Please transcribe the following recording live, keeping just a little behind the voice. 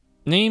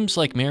Names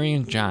like Mary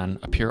and John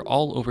appear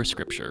all over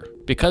Scripture.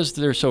 Because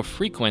they're so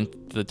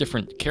frequent, the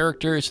different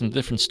characters and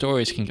different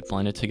stories can get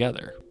blended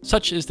together.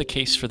 Such is the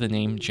case for the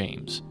name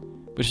James,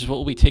 which is what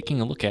we'll be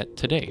taking a look at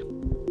today.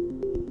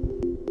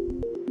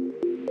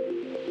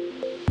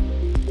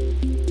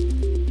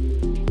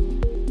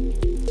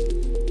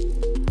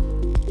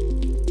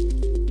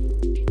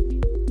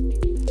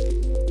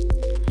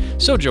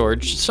 So,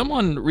 George,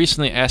 someone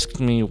recently asked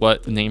me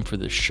what the name for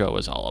this show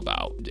is all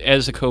about.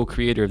 As a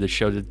co-creator of the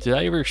show, did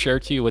I ever share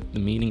to you what the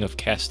meaning of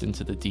Cast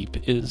into the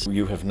Deep is?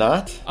 You have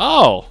not?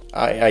 Oh!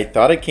 I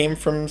thought it came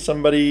from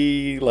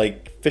somebody,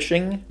 like,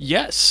 fishing?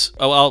 Yes.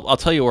 Oh, I'll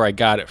tell you where I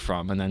got it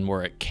from and then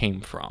where it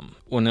came from.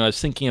 When I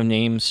was thinking of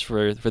names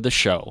for the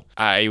show,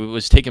 I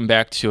was taken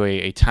back to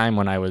a time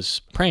when I was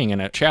praying in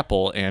a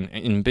chapel, and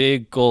in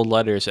big gold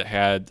letters it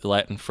had the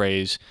Latin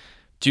phrase,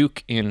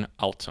 Duc in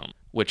altum,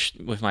 which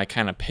with my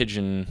kind of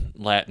pidgin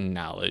Latin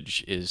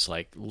knowledge is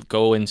like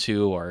go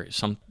into or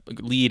some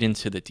lead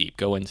into the deep,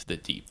 go into the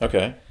deep.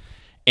 Okay.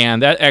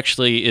 And that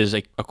actually is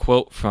a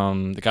quote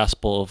from the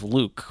Gospel of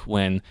Luke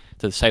when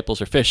the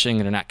disciples are fishing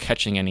and they're not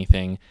catching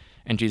anything.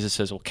 And Jesus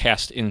says, well,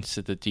 cast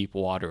into the deep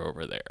water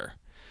over there.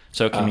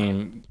 So it can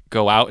mean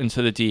go out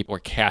into the deep or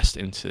cast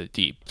into the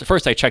deep. So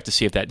first I checked to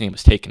see if that name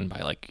was taken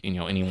by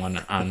anyone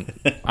on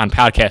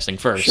podcasting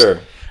first. Sure.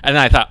 And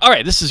then I thought, all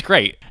right, this is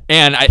great.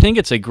 And I think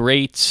it's a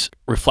great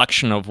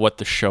reflection of what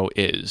the show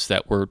is,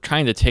 that we're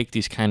trying to take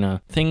these kind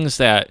of things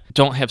that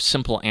don't have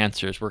simple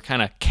answers. We're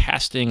kind of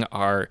casting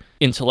our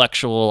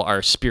intellectual,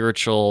 our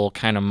spiritual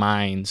kind of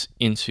minds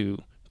into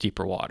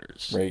deeper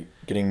waters. Right.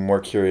 Getting more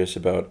curious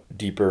about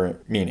deeper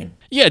meaning.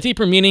 Yeah,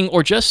 deeper meaning,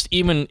 or just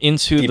even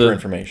into Deeper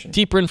information.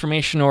 Deeper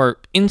information, or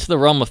into the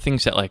realm of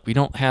things that we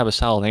don't have a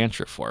solid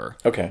answer for.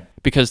 Okay.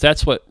 Because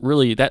that's what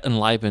really, that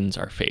enlivens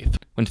our faith.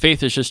 When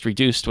faith is just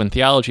reduced, when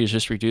theology is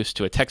just reduced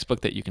to a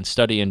textbook that you can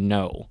study and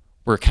know,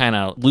 we're kind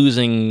of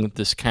losing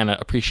this kind of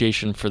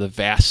appreciation for the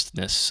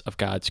vastness of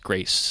God's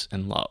grace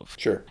and love.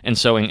 Sure. And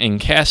so in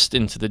Cast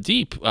into the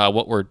Deep,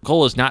 what our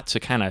goal is not to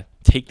kind of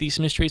take these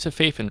mysteries of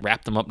faith and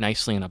wrap them up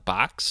nicely in a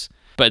box,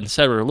 but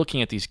instead we're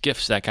looking at these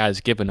gifts that God has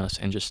given us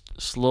and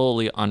just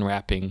slowly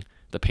unwrapping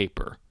the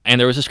paper. And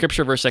there was a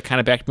scripture verse that kind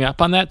of backed me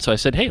up on that, so I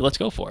said, hey, let's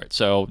go for it.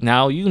 So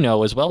now you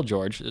know as well,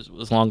 George,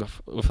 as long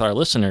with our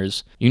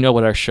listeners, you know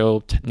what our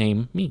show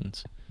name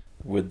means.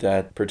 Would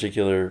that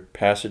particular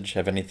passage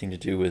have anything to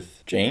do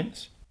with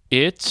James?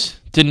 It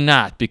did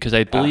not, because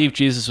I believe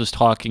Jesus was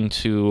talking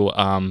to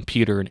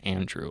Peter and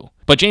Andrew.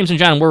 But James and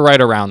John were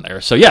right around there.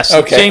 So yes,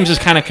 okay. James is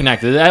kind of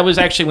connected. That was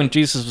actually when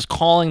Jesus was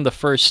calling the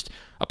first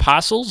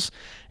apostles.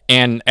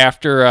 And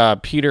after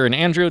Peter and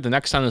Andrew, the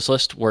next on this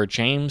list were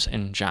James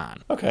and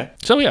John. Okay.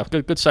 So yeah,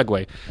 good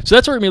segue. So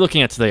that's what we're going to be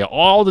looking at today,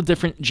 all the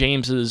different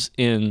Jameses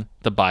in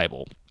the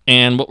Bible.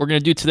 And what we're going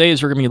to do today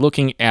is we're going to be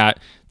looking at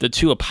the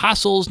two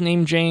apostles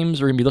named James.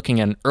 We're going to be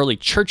looking at an early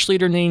church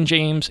leader named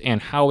James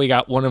and how we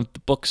got one of the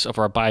books of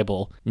our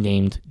Bible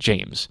named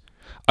James.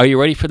 Are you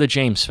ready for the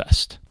James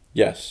Fest?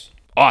 Yes.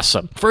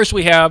 Awesome. First,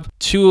 we have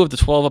two of the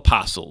 12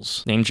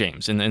 apostles named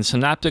James. In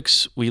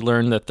Synoptics, we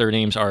learn that their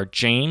names are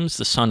James,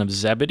 the son of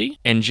Zebedee,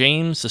 and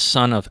James, the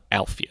son of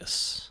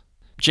Alphaeus.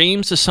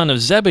 James, the son of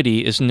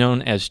Zebedee, is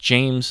known as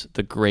James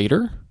the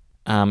Greater.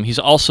 He's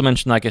also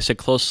mentioned, like I said,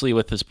 closely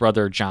with his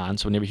brother John.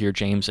 So whenever you hear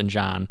James and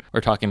John,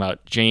 we're talking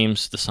about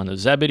James, the son of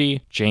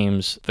Zebedee,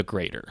 James the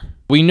Greater.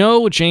 We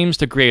know James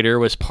the Greater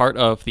was part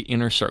of the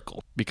inner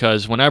circle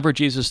because whenever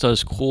Jesus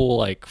does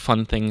cool,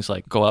 fun things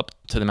like go up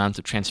to the Mount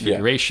of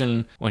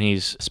Transfiguration, when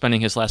he's spending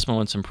his last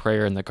moments in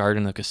prayer in the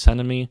Garden of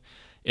Gethsemane,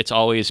 it's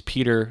always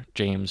Peter,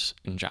 James,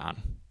 and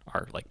John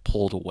are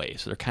pulled away.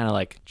 So they're kind of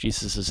like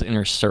Jesus'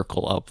 inner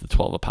circle of the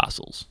 12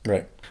 apostles.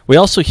 Right. We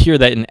also hear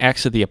that in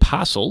Acts of the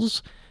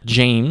Apostles,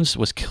 James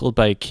was killed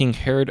by King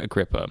Herod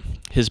Agrippa.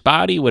 His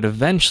body would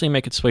eventually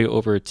make its way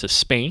over to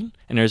Spain,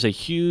 and there's a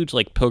huge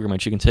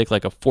pilgrimage. You can take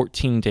a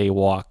 14-day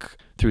walk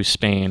through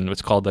Spain.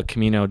 It's called the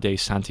Camino de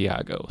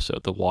Santiago, so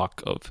the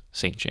Walk of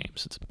St.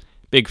 James. It's a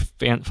big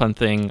fun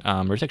thing.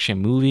 There's actually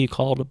a movie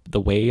called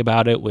The Way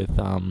about it with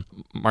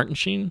Martin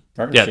Sheen.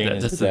 Martin Sheen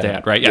is that's the the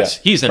dad, right? Yes,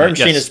 yeah. he's in Martin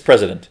it. Sheen is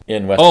president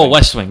in West Oh, Wing.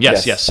 West Wing.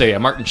 Yes. So yeah,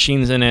 Martin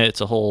Sheen's in it.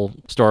 It's a whole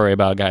story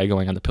about a guy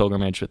going on the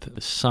pilgrimage with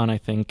his son, I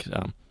think.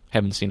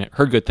 Haven't seen it.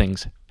 Heard good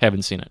things.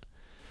 Haven't seen it.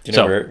 Do you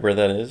know where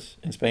that is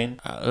in Spain?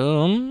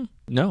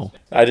 No.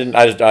 I didn't.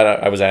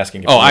 I was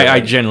asking. I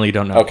genuinely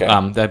don't know. Okay.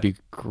 That'd be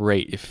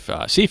great if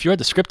if you read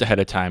the script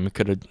ahead of time, we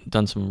could have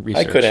done some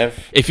research. I could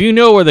have. If you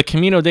know where the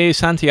Camino de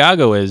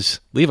Santiago is,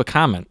 leave a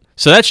comment.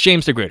 So that's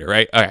James the Greater,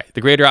 right? All right. The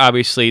Greater,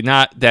 obviously,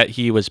 not that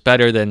he was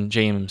better than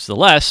James the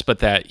Less, but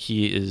that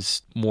he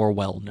is more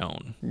well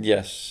known.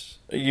 Yes.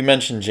 You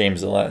mentioned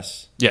James the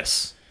Less.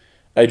 Yes.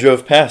 I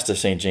drove past a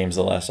St. James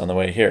the Less on the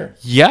way here.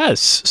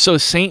 Yes. So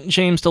St.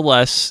 James the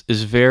Less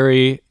is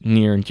very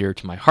near and dear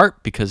to my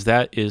heart because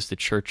that is the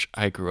church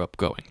I grew up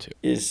going to.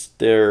 Is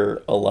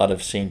there a lot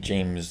of St.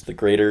 James the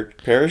Greater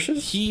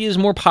parishes? He is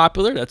more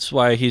popular. That's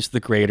why he's the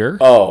greater.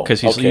 Oh,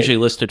 because he's okay. usually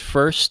listed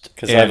first.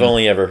 Because I've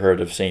only ever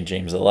heard of St.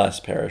 James the Less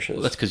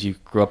parishes. That's because you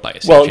grew up by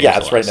a St. Well, James yeah,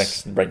 the it's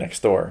Less. right next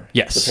door.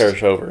 Yes. The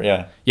parish over,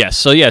 yeah. Yes.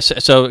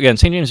 So again,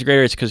 St. James the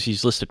Greater is because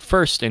he's listed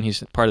first and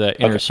he's part of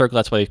that inner circle.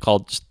 That's why he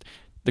called just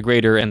the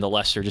greater and the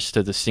lesser, just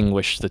to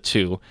distinguish the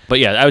two. But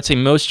yeah, I would say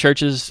most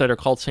churches that are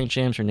called St.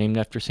 James are named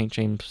after St.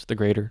 James the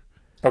Greater.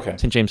 Okay.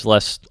 St. James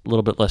less, a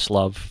little bit less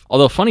love.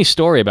 Although, funny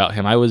story about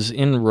him, I was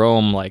in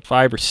Rome like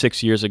 5 or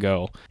 6 years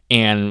ago,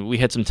 and we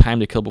had some time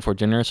to kill before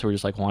dinner, so we were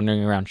just like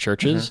wandering around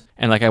churches.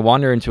 And like I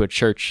wander into a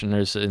church, and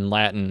there's in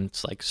Latin,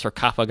 it's like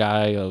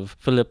sarcophagi of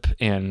Philip,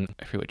 and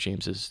I forget what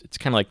James is. It's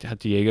kind of like how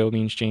Diego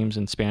means James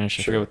in Spanish.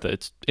 I forget what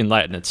it's in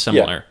Latin. It's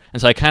similar. Yeah.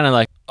 And so I kind of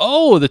like,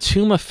 oh, the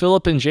tomb of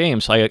Philip and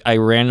James. So I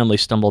randomly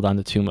stumbled on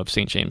the tomb of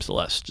St. James the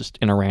Less, just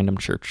in a random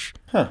church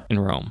in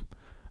Rome.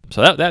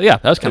 So that was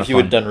kind of fun. If you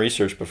had done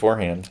research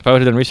beforehand. If I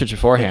would have done research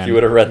beforehand. If you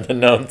would have read the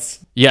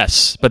notes.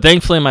 Yes, but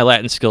thankfully my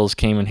Latin skills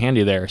came in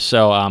handy there.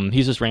 So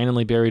he's just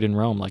randomly buried in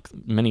Rome like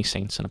many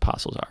saints and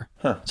apostles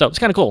are. So it's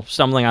kind of cool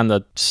stumbling on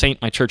the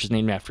saint my church is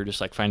named after, just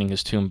like finding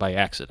his tomb by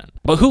accident.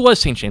 But who was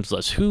St. James the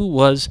Less? Who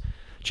was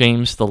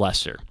James the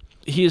Lesser?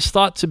 He is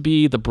thought to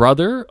be the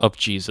brother of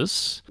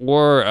Jesus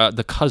or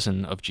the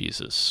cousin of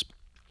Jesus.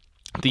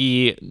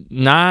 The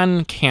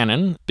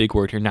non-canon, big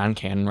word here,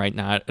 non-canon, right?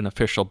 Not an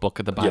official book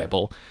of the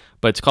Bible,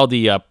 but it's called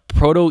the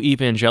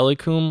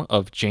Proto-Evangelicum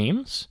of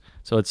James.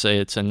 So it's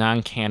a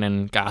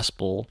non-canon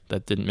gospel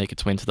that didn't make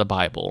its way into the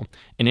Bible.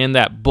 And in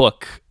that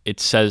book, it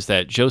says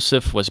that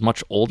Joseph was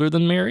much older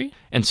than Mary,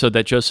 and so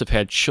that Joseph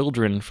had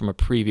children from a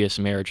previous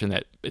marriage, and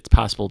that it's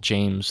possible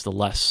James the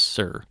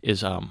Lesser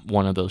is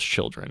one of those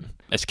children.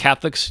 As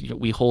Catholics,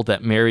 we hold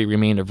that Mary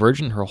remained a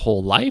virgin her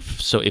whole life,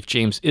 so if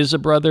James is a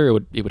brother,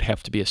 it would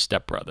have to be a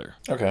stepbrother.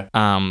 Okay.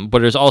 But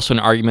there's also an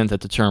argument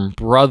that the term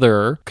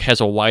brother has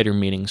a wider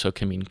meaning, so it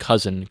can mean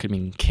cousin, it could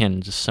mean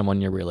kin, just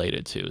someone you're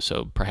related to.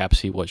 So perhaps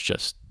he was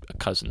just a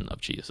cousin of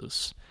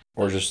Jesus.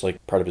 Or just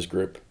like part of his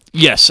group.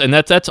 Yes, and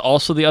that's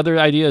also the other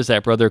idea, is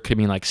that brother could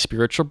mean like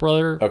spiritual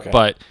brother. Okay.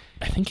 But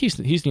I think he's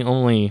the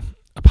only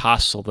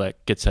apostle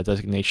that gets that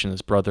designation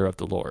as brother of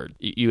the Lord.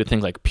 You would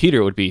think like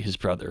Peter would be his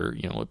brother,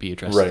 would be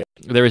addressed. Right.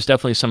 There is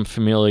definitely some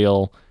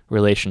familial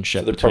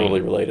relationship. So they're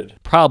probably related.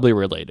 Probably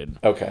related.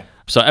 Okay.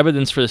 So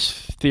evidence for this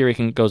theory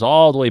goes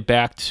all the way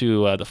back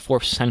to the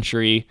 4th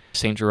century.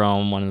 St.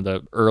 Jerome, one of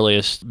the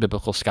earliest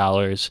biblical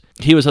scholars,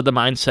 he was of the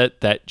mindset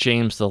that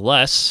James the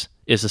Less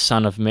is the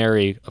son of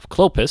Mary of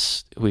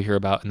Clopas, who we hear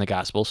about in the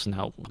Gospels. So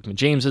now we're talking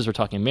James's, we're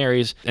talking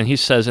Mary's. And he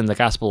says in the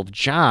Gospel of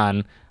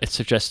John, it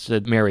suggests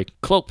that Mary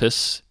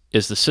Clopas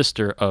is the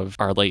sister of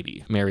Our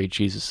Lady, Mary,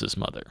 Jesus'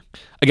 mother.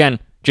 Again,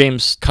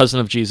 James,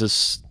 cousin of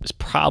Jesus, is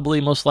probably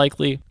most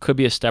likely, could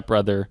be a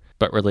stepbrother,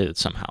 but related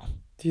somehow.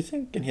 Do you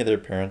think any of their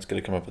parents could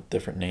have come up with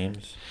different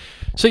names?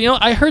 So,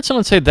 I heard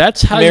someone say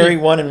that's how Mary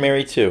 1 and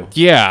Mary 2.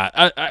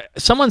 Yeah.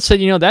 Someone said,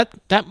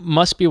 that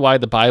must be why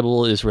the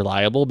Bible is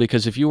reliable,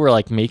 because if you were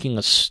like making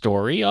a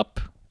story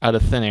up out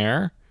of thin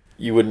air,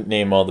 you wouldn't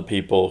name all the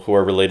people who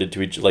are related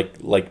to each,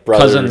 like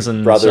brothers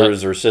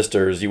or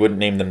sisters. You wouldn't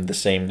name them the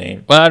same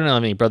name. Well, I don't know how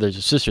many brothers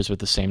or sisters with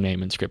the same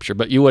name in Scripture,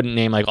 but you wouldn't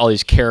name like all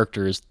these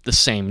characters the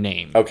same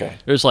name. Okay.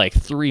 There's like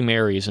 3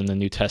 Marys in the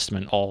New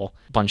Testament all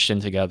bunched in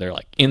together,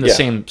 like in the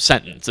same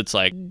sentence. It's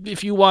like,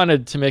 if you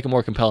wanted to make a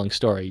more compelling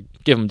story,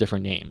 give them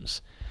different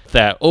names.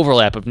 That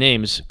overlap of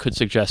names could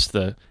suggest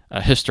the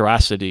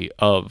historicity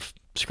of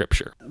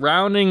Scripture.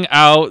 Rounding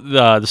out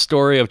the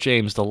story of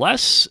James the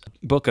Less,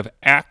 book of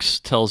Acts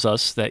tells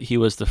us that he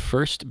was the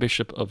first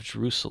bishop of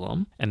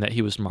Jerusalem and that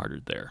he was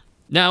martyred there.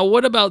 Now,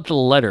 what about the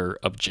letter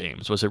of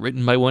James? Was it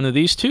written by one of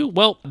these two?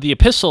 Well, the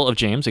epistle of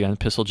James, again,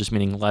 epistle just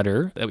meaning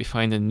letter, that we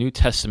find in the New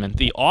Testament,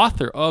 the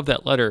author of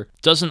that letter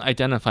doesn't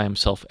identify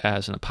himself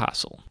as an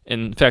apostle.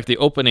 In fact, the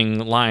opening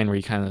line where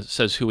he kind of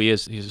says who he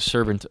is, he's a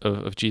servant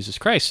of Jesus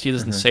Christ, he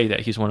doesn't say that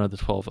he's one of the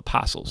 12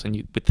 apostles. And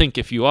you would think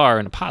if you are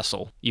an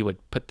apostle, you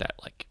would put that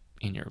like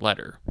in your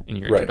letter, in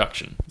your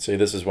introduction. Say,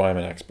 this is why I'm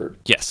an expert.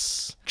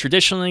 Yes.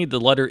 Traditionally, the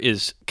letter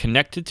is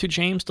connected to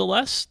James the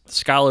Less.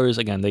 Scholars,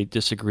 again, they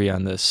disagree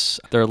on this.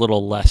 They're a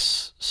little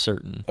less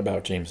certain.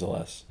 About James the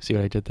Less. See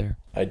what I did there?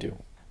 I do.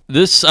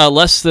 This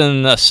less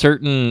than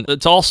certain,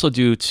 it's also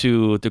due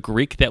to the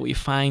Greek that we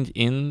find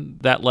in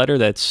that letter.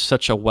 That's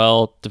such a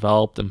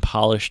well-developed and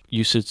polished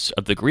usage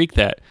of the Greek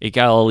that a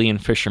Galilean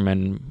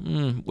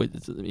fisherman, a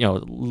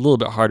little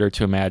bit harder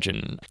to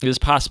imagine. It is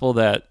possible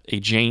that a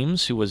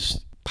James, who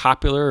was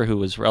popular, who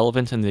was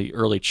relevant in the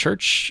early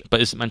church,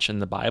 but isn't mentioned in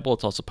the Bible.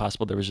 It's also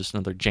possible there was just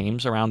another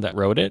James around that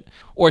wrote it.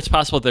 Or it's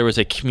possible there was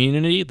a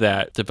community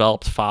that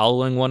developed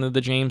following one of the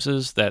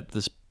Jameses that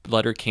this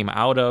letter came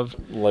out of.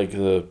 Like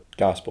the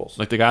Gospels.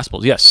 Like the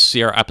Gospels, yes.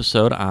 See our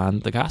episode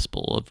on the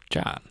Gospel of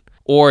John.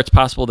 Or it's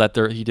possible that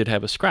he did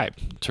have a scribe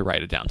to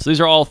write it down. So these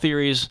are all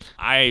theories.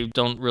 I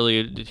don't really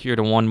adhere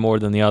to one more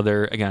than the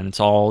other. Again, it's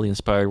all the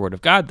inspired word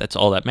of God. That's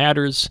all that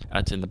matters.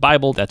 It's in the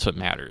Bible. That's what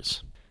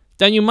matters.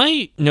 Then you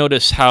might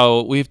notice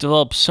how we've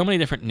developed so many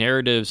different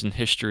narratives in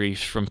history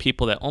from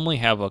people that only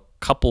have a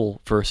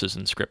couple verses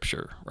in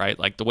Scripture, right?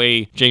 Like the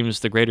way James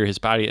the Greater, his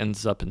body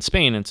ends up in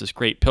Spain, and it's this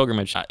great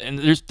pilgrimage. And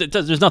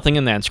there's nothing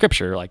in that in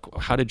Scripture. Like,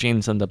 how did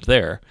James end up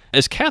there?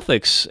 As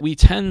Catholics, we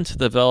tend to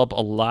develop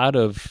a lot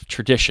of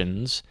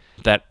traditions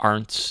that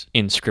aren't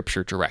in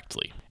Scripture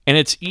directly. And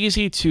it's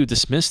easy to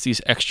dismiss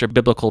these extra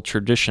biblical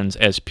traditions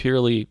as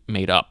purely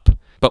made up.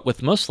 But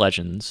with most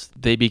legends,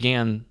 they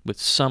began with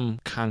some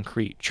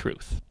concrete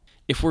truth.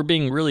 If we're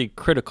being really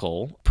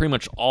critical, pretty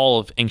much all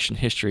of ancient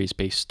history is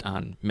based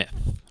on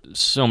myth.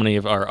 So many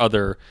of our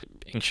other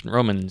ancient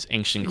Romans,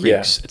 ancient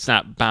Greeks, it's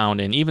not bound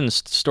in. Even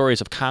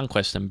stories of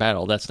conquest and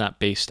battle, that's not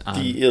based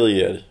on the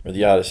Iliad or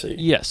the Odyssey.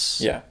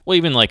 Yes. Yeah. Well,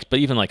 even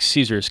like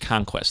Caesar's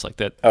conquest, like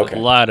that. Okay. A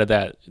lot of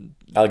that.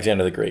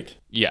 Alexander the Great.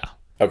 Yeah.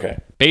 Okay.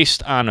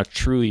 Based on a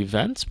true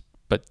event,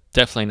 but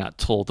definitely not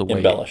told the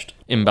way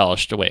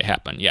embellished the way it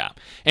happened. Yeah,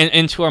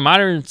 and to our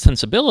modern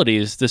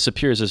sensibilities, this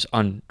appears as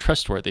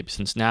untrustworthy,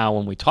 since now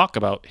when we talk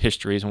about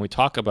histories, when we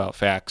talk about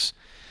facts,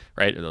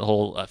 right, the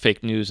whole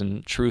fake news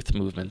and truth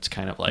movement's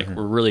kind of like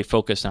we're really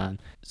focused on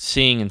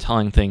seeing and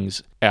telling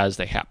things as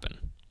they happen.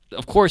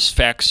 Of course,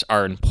 facts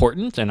are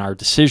important, and our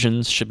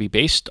decisions should be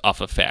based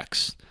off of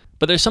facts.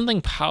 But there's something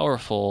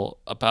powerful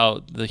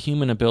about the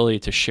human ability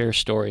to share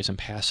stories and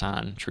pass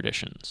on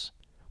traditions.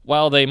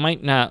 While they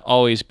might not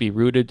always be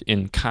rooted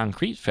in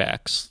concrete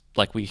facts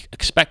like we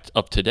expect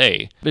of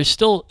today, there's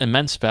still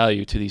immense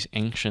value to these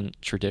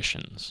ancient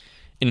traditions.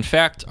 In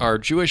fact, our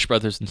Jewish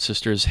brothers and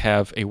sisters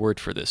have a word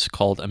for this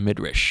called a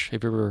midrash.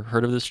 Have you ever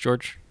heard of this,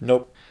 George?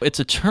 Nope. It's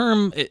a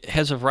term, it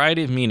has a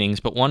variety of meanings,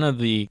 but one of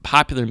the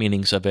popular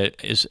meanings of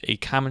it is a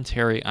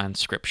commentary on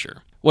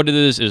Scripture. What it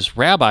is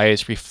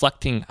rabbis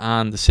reflecting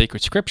on the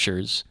sacred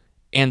Scriptures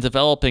and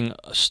developing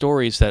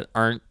stories that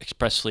aren't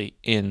expressly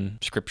in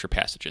Scripture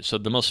passages. So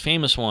the most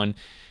famous one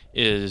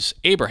is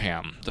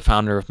Abraham, the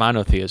founder of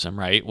monotheism,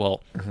 right?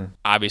 Well,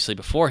 obviously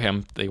before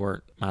him, they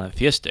weren't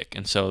monotheistic.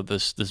 And so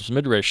this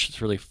midrash,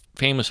 this really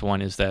famous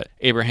one, is that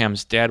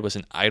Abraham's dad was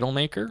an idol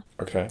maker.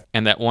 Okay.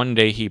 And that one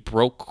day he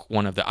broke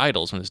one of the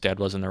idols when his dad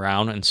wasn't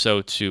around. And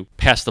so to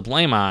pass the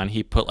blame on,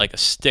 he put like a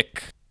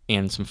stick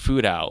and some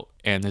food out.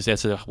 And his dad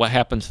said, what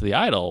happened to the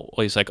idol?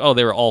 Well, he's like, oh,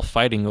 they were all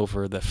fighting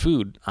over the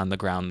food on the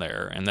ground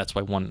there. And that's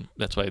why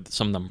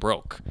some of them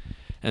broke.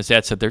 And his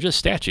dad said, they're just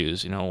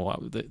statues.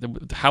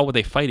 How would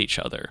they fight each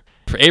other?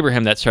 For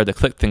Abraham, that started to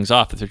click things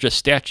off. If they're just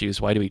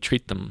statues, why do we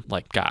treat them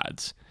like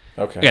gods?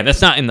 Okay. Again,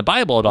 that's not in the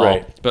Bible at all.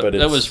 Right, but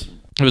it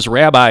was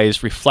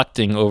rabbis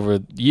reflecting over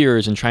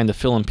years and trying to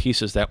fill in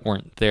pieces that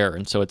weren't there.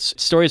 And so it's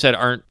stories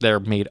they're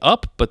made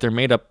up, but they're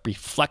made up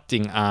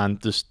reflecting on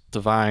this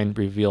divine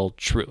revealed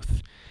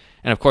truth.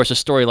 And of course, a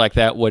story like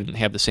that wouldn't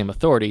have the same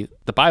authority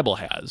the Bible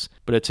has,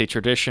 but it's a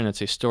tradition,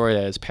 it's a story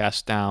that is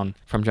passed down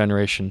from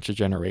generation to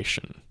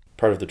generation.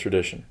 Part of the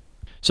tradition.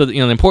 So the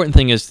important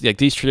thing is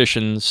these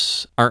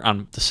traditions aren't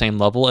on the same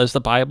level as the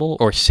Bible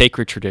or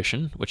sacred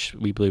tradition, which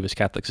we believe as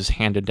Catholics is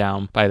handed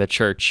down by the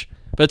Church.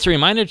 But it's a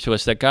reminder to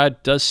us that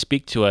God does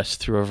speak to us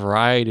through a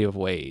variety of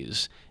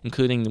ways,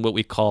 including what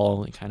we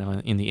call, kind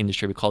of in the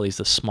industry, we call these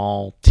the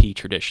small T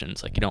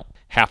traditions. Like you don't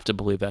have to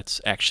believe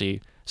that's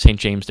actually St.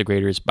 James the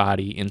Greater's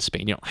body in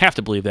Spain. You don't have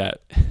to believe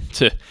that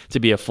to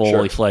be a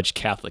fully fledged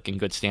Catholic in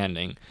good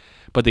standing.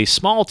 But these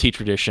small T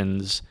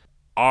traditions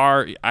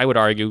are, I would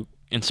argue,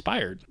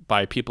 inspired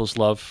by people's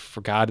love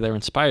for God. They're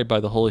inspired by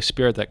the Holy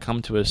Spirit that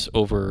come to us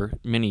over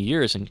many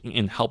years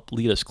and help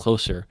lead us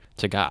closer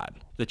to God.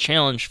 The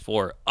challenge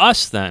for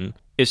us then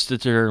is to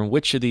determine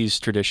which of these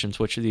traditions,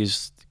 which of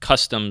these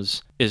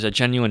customs is a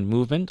genuine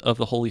movement of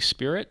the Holy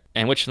Spirit,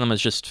 and which of them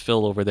is just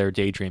Phil over there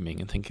daydreaming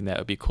and thinking that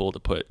would be cool to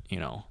put,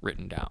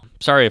 written down.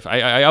 Sorry if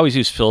I always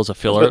use Phil as a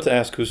filler. I was about to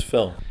ask, who's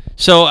Phil?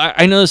 So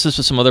I noticed this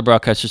with some other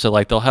broadcasters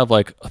that they'll have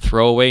like a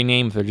throwaway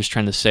name if they're just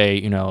trying to say,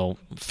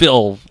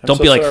 Phil,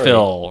 don't be like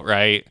Phil,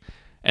 right?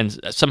 And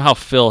somehow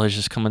Phil has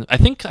just come in. I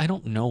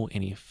don't know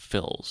any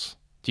Phils.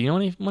 Do you know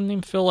anyone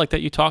named Phil like that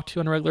you talk to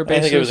on a regular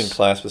basis? I think I was in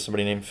class with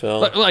somebody named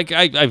Phil.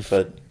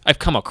 I've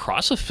come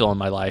across a Phil in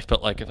my life,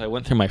 but like if I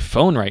went through my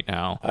phone right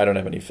now, I don't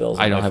have any Phils.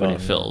 I don't have any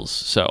Phils.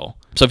 So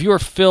if you are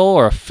Phil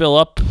or a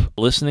Philip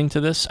listening to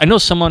this, I know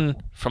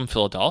someone from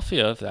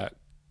Philadelphia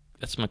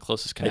that's my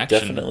closest connection. I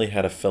definitely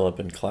had a Philip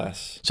in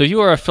class. So you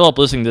are a Philip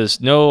listening to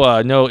this. No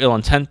ill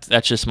intent.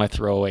 That's just my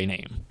throwaway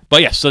name.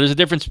 But yes, so there's a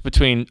difference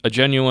between a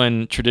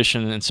genuine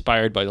tradition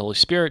inspired by the Holy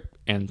Spirit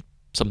and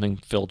something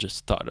Phil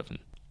just thought of and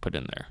put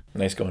in there.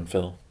 Nice going,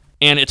 Phil.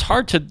 And it's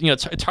hard to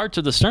it's hard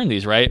to discern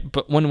these, right?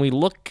 But when we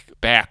look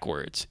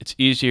backwards, it's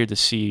easier to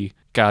see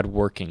God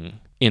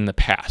working in the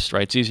past,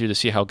 right? It's easier to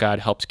see how God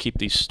helps keep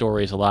these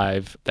stories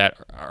alive that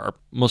are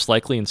most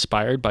likely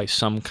inspired by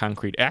some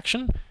concrete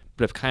action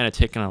but have kind of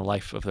taken a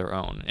life of their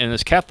own. And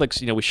as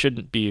Catholics, we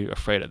shouldn't be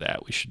afraid of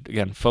that. We should,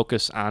 again,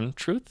 focus on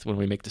truth when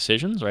we make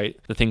decisions, right?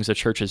 The things the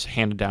church has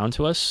handed down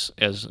to us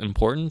as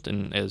important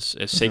and as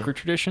sacred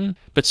tradition.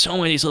 But so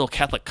many of these little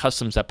Catholic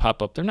customs that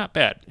pop up, they're not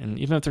bad. And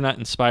even if they're not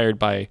inspired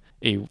by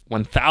a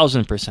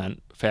 1,000%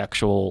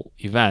 factual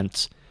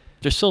event,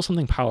 there's still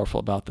something powerful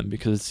about them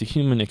because it's the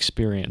human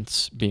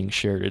experience being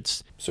shared.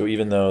 So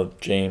even though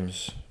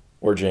James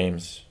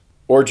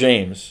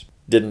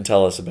didn't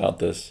tell us about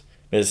this,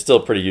 it's still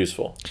pretty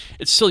useful.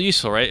 It's still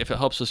useful, right? If it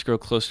helps us grow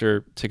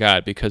closer to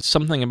God, because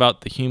something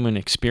about the human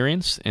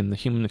experience and the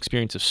human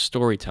experience of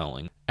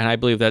storytelling, and I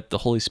believe that the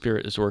Holy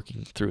Spirit is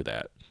working through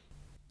that.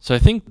 So I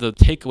think the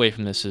takeaway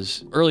from this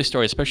is early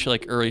stories, especially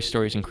like early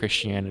stories in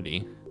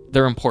Christianity,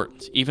 they're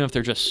important, even if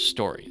they're just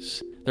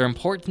stories. They're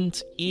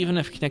important even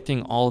if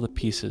connecting all the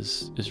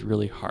pieces is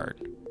really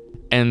hard.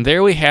 And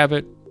there we have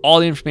it, all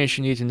the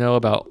information you need to know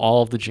about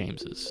all of the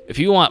Jameses. If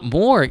you want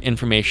more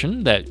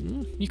information that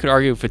you could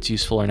argue if it's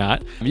useful or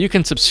not, you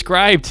can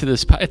subscribe to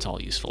this. It's all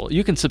useful.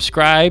 You can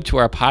subscribe to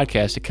our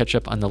podcast to catch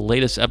up on the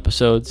latest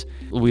episodes.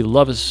 We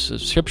love a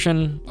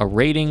subscription. A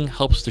rating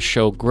helps the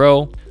show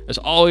grow. There's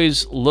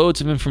always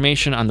loads of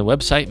information on the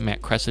website,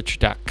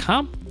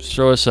 mattkresich.com.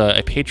 Throw us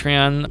a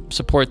Patreon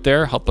support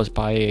there. Help us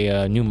buy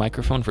a new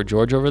microphone for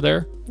George over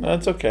there.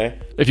 That's okay.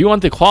 If you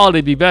want the quality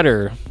to be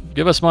better,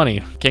 give us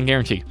money. Can't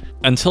guarantee.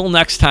 Until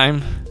next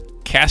time,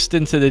 cast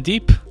into the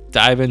deep,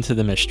 dive into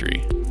the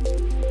mystery.